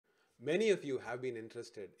Many of you have been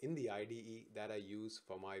interested in the IDE that I use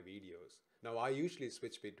for my videos. Now I usually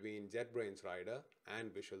switch between JetBrains Rider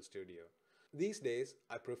and Visual Studio. These days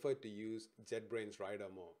I prefer to use JetBrains Rider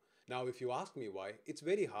more. Now if you ask me why, it's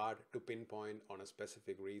very hard to pinpoint on a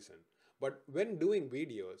specific reason. But when doing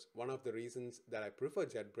videos, one of the reasons that I prefer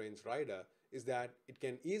JetBrains Rider is that it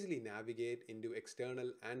can easily navigate into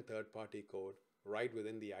external and third-party code right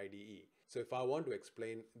within the IDE. So if I want to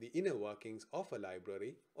explain the inner workings of a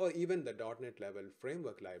library or even the .NET level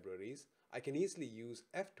framework libraries, I can easily use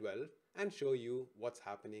F12 and show you what's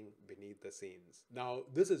happening beneath the scenes. Now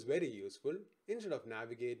this is very useful instead of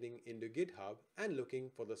navigating into GitHub and looking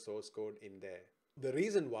for the source code in there. The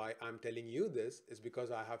reason why I'm telling you this is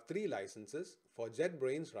because I have 3 licenses for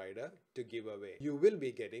JetBrains Rider to give away. You will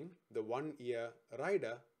be getting the 1-year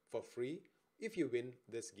Rider for free if you win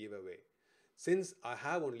this giveaway. Since I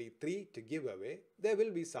have only 3 to give away, there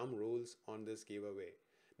will be some rules on this giveaway.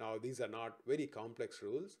 Now these are not very complex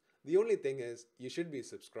rules. The only thing is you should be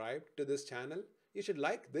subscribed to this channel, you should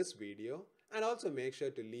like this video, and also make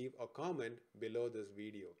sure to leave a comment below this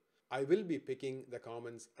video. I will be picking the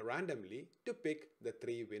comments randomly to pick the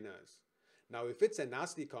 3 winners. Now if it's a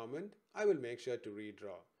nasty comment, I will make sure to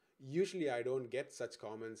redraw. Usually I don't get such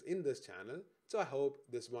comments in this channel, so I hope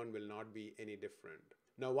this one will not be any different.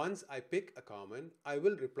 Now once I pick a comment, I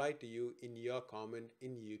will reply to you in your comment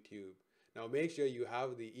in YouTube. Now make sure you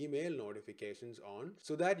have the email notifications on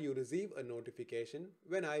so that you receive a notification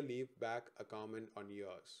when I leave back a comment on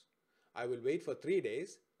yours. I will wait for 3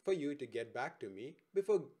 days for you to get back to me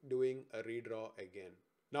before doing a redraw again.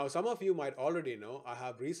 Now some of you might already know I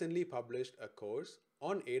have recently published a course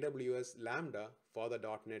on AWS Lambda for the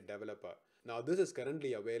 .NET developer. Now this is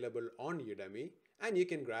currently available on Udemy and you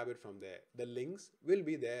can grab it from there. The links will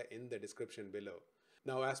be there in the description below.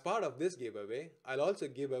 Now as part of this giveaway, I'll also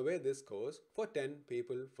give away this course for 10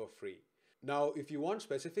 people for free. Now if you want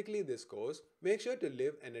specifically this course, make sure to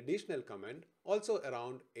leave an additional comment also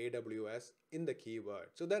around AWS in the keyword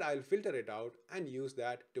so that I'll filter it out and use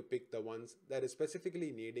that to pick the ones that is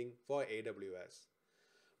specifically needing for AWS.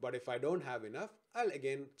 But if I don't have enough, I'll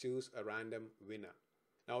again choose a random winner.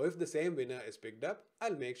 Now if the same winner is picked up,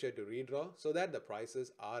 I'll make sure to redraw so that the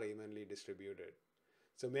prizes are evenly distributed.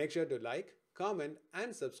 So make sure to like, comment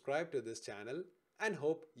and subscribe to this channel and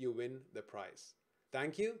hope you win the prize.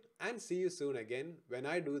 Thank you and see you soon again when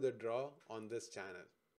I do the draw on this channel.